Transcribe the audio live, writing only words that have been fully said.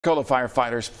Pensacola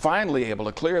firefighters finally able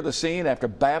to clear the scene after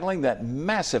battling that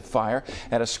massive fire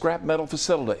at a scrap metal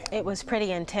facility. It was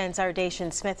pretty intense. Our Dacian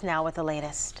Smith now with the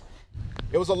latest.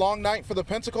 It was a long night for the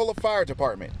Pensacola Fire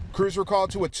Department. Crews were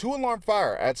called to a 2-alarm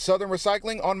fire at Southern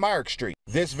Recycling on Myrick Street.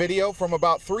 This video from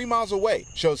about 3 miles away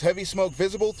shows heavy smoke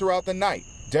visible throughout the night.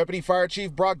 Deputy Fire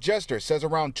Chief Brock Jester says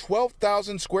around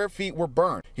 12,000 square feet were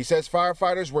burned. He says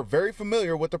firefighters were very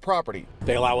familiar with the property.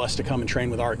 They allow us to come and train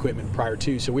with our equipment prior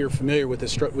to, so we were familiar with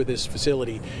this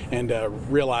facility and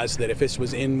realized that if this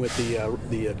was in with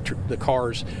the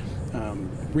cars,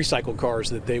 recycled cars,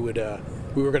 that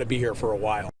we were going to be here for a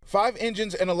while. 5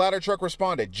 engines and a ladder truck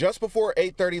responded just before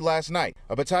 8:30 last night.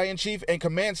 A battalion chief and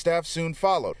command staff soon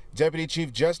followed. Deputy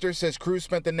Chief Jester says crews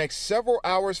spent the next several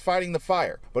hours fighting the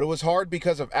fire, but it was hard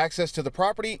because of access to the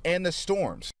property and the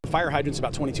storms. The fire hydrant's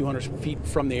about 2,200 feet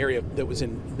from the area that was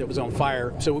on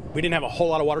fire, so we didn't have a whole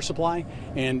lot of water supply,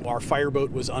 and our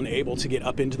fireboat was unable to get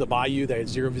up into the bayou. They had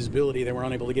zero visibility. They were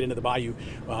unable to get into the bayou.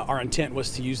 Our intent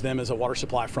was to use them as a water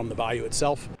supply from the bayou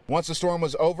itself. Once the storm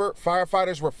was over,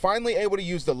 firefighters were finally able to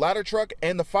use the ladder truck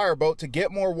and the fireboat to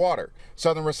get more water.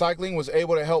 Southern Recycling was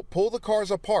able to help pull the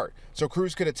cars apart so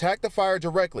crews could attack the fire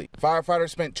directly. Firefighters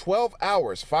spent 12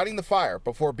 hours fighting the fire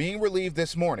before being relieved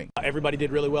this morning. Everybody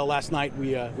did really well last night.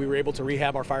 We were able to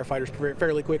rehab our firefighters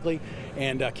fairly quickly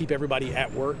and keep everybody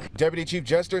at work. Deputy Chief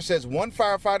Jester says one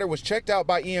firefighter was checked out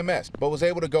by EMS but was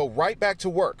able to go right back to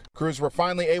work. Crews were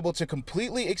finally able to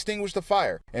completely extinguish the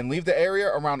fire and leave the area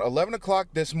around 11 o'clock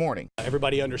this morning.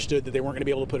 Everybody understood that they weren't going to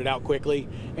be able to put it out quickly,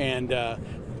 and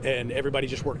everybody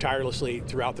just worked tirelessly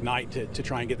throughout the night to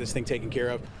try and get this thing taken care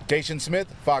of. Dacian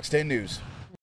Smith, Fox 10 News.